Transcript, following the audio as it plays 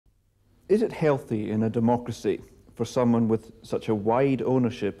Is it healthy in a democracy for someone with such a wide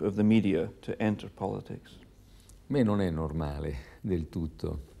ownership of the media to enter politics? Beh, non è normale del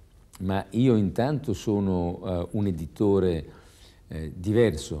tutto, ma io intanto sono un editore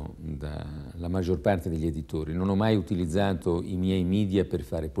diverso dalla maggior parte degli editori. Non ho mai utilizzato i miei media per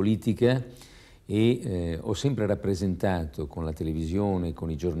fare politica e ho sempre rappresentato con la televisione,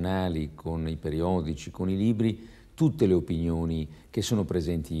 con i giornali, con i periodici, con i libri, tutte le opinioni che sono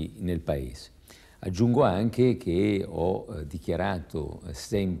presenti nel Paese. Aggiungo anche che ho dichiarato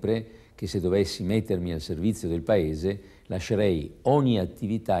sempre che se dovessi mettermi al servizio del Paese lascerei ogni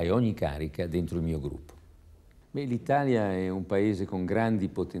attività e ogni carica dentro il mio gruppo. Beh, l'Italia è un paese con grandi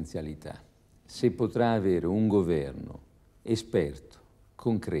potenzialità. Se potrà avere un governo esperto,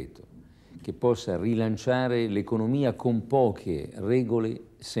 concreto, che possa rilanciare l'economia con poche regole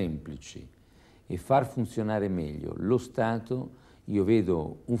semplici e far funzionare meglio lo Stato, io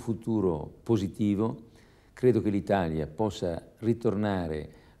vedo un futuro positivo. Credo che l'Italia possa ritornare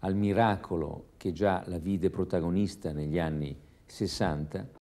al miracolo che già la vide protagonista negli anni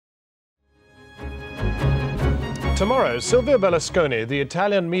 60. Tomorrow, Silvio Berlusconi, the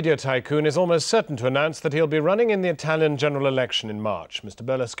Italian media tycoon, is almost certain to announce that he'll be running in the Italian general election in March. Mr.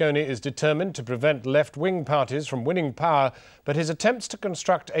 Berlusconi is determined to prevent left-wing parties from winning power, but his attempts to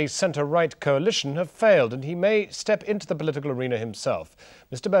construct a centre-right coalition have failed, and he may step into the political arena himself.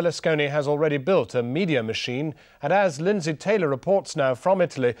 Mr. Berlusconi has already built a media machine, and as Lindsay reports now from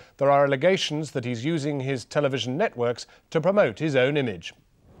Italy, there are allegations that he's using his television networks to promote his own image.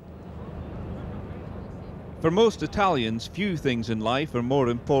 For most Italians, few things in life are more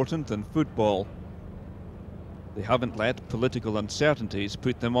important than football. They haven't let political uncertainties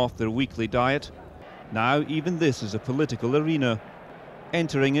put them off their weekly diet. Now even this is a political arena.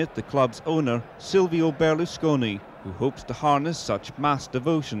 Entering it, the club's owner, Silvio Berlusconi, who hopes to harness such mass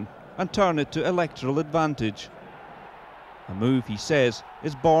devotion and turn it to electoral advantage. A move, he says,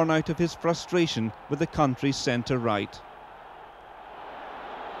 is born out of his frustration with the country's centre-right.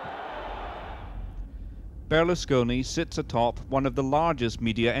 Berlusconi sits atop one of the largest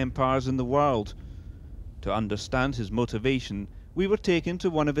media empires in the world. To understand his motivation, we were taken to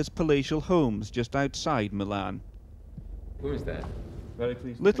one of his palatial homes just outside Milan. Who is that? Very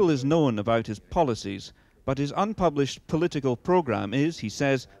pleased. Little is known about his policies, but his unpublished political programme is, he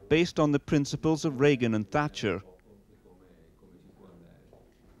says, based on the principles of Reagan and Thatcher.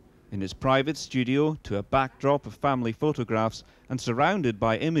 In his private studio, to a backdrop of family photographs and surrounded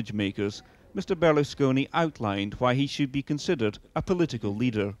by image makers, Mr. Berlusconi outlined why he should be considered a political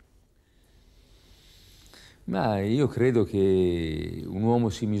leader. Ma io credo che un uomo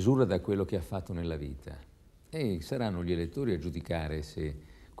si misura da quello che ha fatto nella vita e saranno gli elettori a giudicare se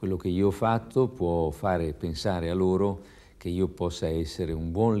quello che io ho fatto può fare pensare a loro che io possa essere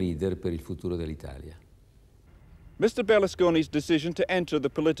un buon leader per il futuro dell'Italia. Mr. Berlusconi's decision to enter the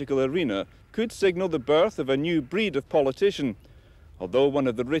political arena could signal the birth of a new breed of politician. Although one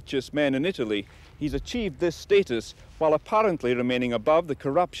of the richest men in Italy, he's achieved this status while apparently remaining above the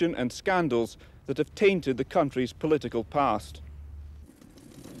corruption and scandals that have tainted the country's political past.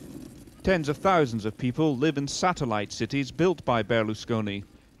 Tens of thousands of people live in satellite cities built by Berlusconi.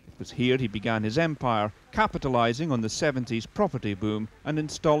 It was here he began his empire, capitalising on the 70s property boom and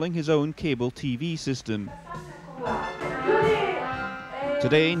installing his own cable TV system.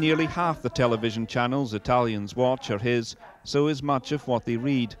 Today, nearly half the television channels Italians watch are his, so is much of what they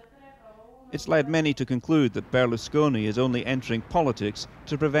read. It's led many to conclude that Berlusconi is only entering politics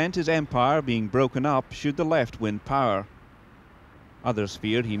to prevent his empire being broken up should the left win power. Others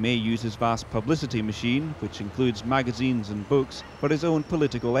fear he may use his vast publicity machine, which includes magazines and books, for his own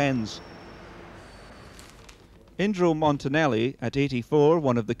political ends. Indro Montanelli, at 84,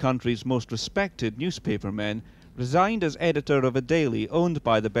 one of the country's most respected newspapermen, resigned as editor of a daily owned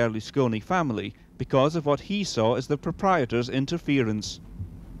by the Berlusconi family because of what he saw as the proprietor's interference.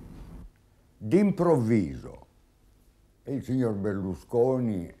 D'improvviso il signor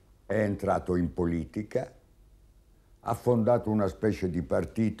Berlusconi è entrato in politica, ha fondato una specie di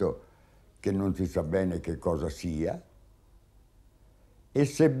partito che non si sa bene che cosa sia, e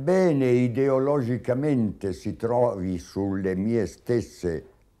sebbene ideologicamente si trovi sulle mie stesse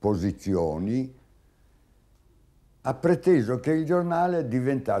posizioni, ha preteso che il giornale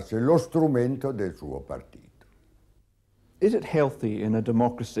diventasse lo strumento del suo partito. Is it healthy in a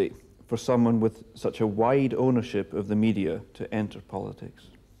democracy for someone with such a wide ownership of the media to enter politics?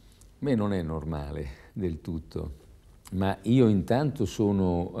 Beh, non è normale del tutto, ma io intanto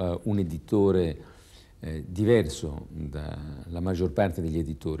sono un editore diverso dalla maggior parte degli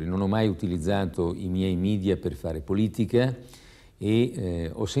editori. Non ho mai utilizzato i miei media per fare politica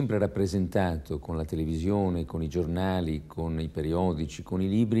e ho sempre rappresentato con la televisione, con i giornali, con i periodici, con i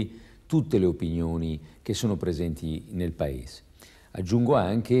libri, tutte le opinioni che sono presenti nel Paese. Aggiungo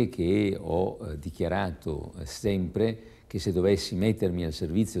anche che ho dichiarato sempre che se dovessi mettermi al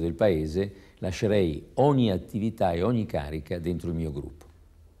servizio del Paese lascerei ogni attività e ogni carica dentro il mio gruppo.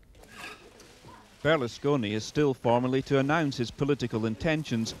 Berlusconi is still formally to announce his political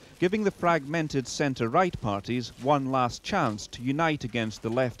intentions, giving the fragmented centre-right parties one last chance to unite against the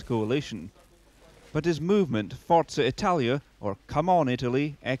left coalition. But his movement, Forza Italia, or Come on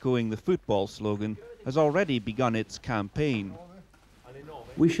Italy, echoing the football slogan, has already begun its campaign.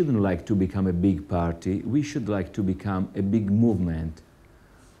 We shouldn't like to become a big party, we should like to become a big movement.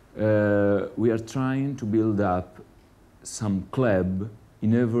 We are trying to build up some club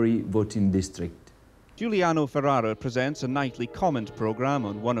in every voting district. Giuliano Ferrara presents a nightly comment programme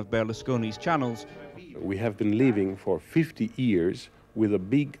on one of Berlusconi's channels. We have been living for 50 years with a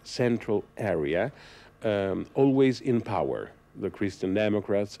big central area, always in power, the Christian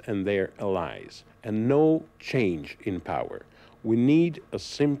Democrats and their allies, and no change in power. We need a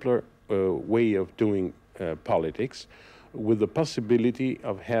simpler way of doing politics with the possibility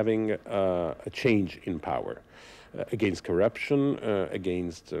of having a change in power. Against corruption,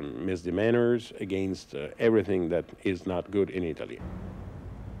 against misdemeanors, against everything that is not good in Italy.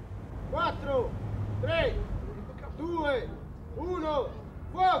 4, 3, 2, 1,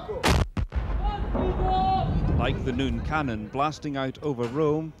 fuoco! Like the noon cannon blasting out over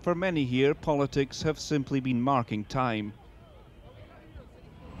Rome, for many here politics have simply been marking time.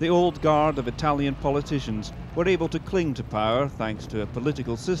 The old guard of Italian politicians were able to cling to power thanks to a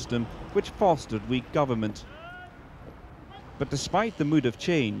political system which fostered weak government. But despite the mood of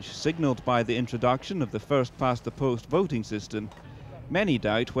change signalled by the introduction of the first-past-the-post voting system, many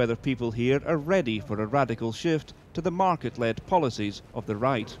doubt whether people here are ready for a radical shift to the market-led policies of the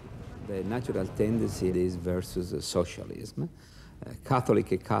right. The natural tendency is versus socialism.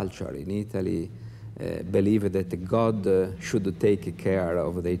 Catholic culture in Italy believe that God should take care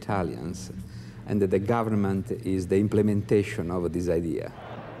of the Italians and that the government is the implementation of this idea.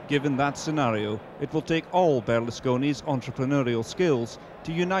 Given that scenario, it will take all Berlusconi's entrepreneurial skills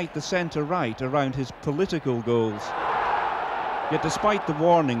to unite the centre-right around his political goals. Yet despite the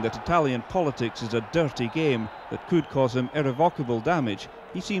warning that Italian politics is a dirty game that could cause him irrevocable damage,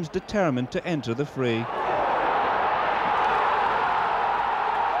 he seems determined to enter the fray.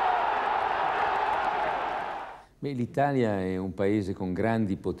 L'Italia è un paese con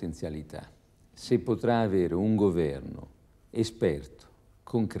grandi potenzialità. Se potrà avere un governo esperto,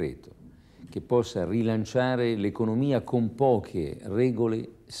 concreto, che possa rilanciare l'economia con poche regole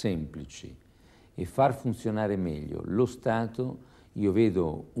semplici e far funzionare meglio lo Stato, io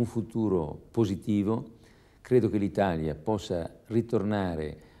vedo un futuro positivo. Credo che l'Italia possa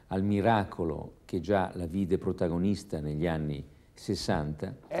ritornare al miracolo che già la vide protagonista negli anni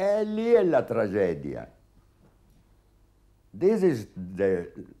 60. E lì è la tragedia. This is the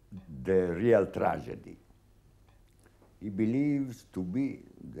real tragedy. He believes to be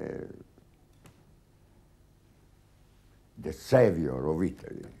the savior of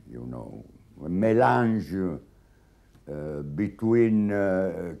Italy, you know, a melange between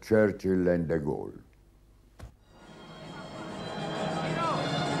Churchill and de Gaulle.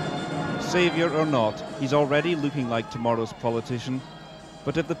 Saviour or not, he's already looking like tomorrow's politician.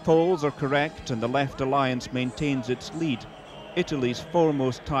 But if the polls are correct and the Left Alliance maintains its lead, Italy's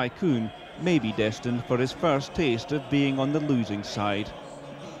foremost tycoon may be destined for his first taste of being on the losing side.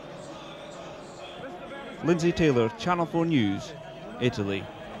 Lindsay Taylor, Channel 4 News, Italy.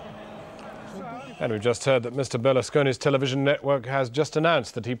 And we've just heard that Mr. Berlusconi's television network has just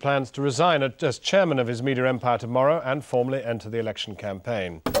announced that he plans to resign as chairman of his media empire tomorrow and formally enter the election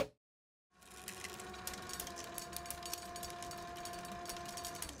campaign.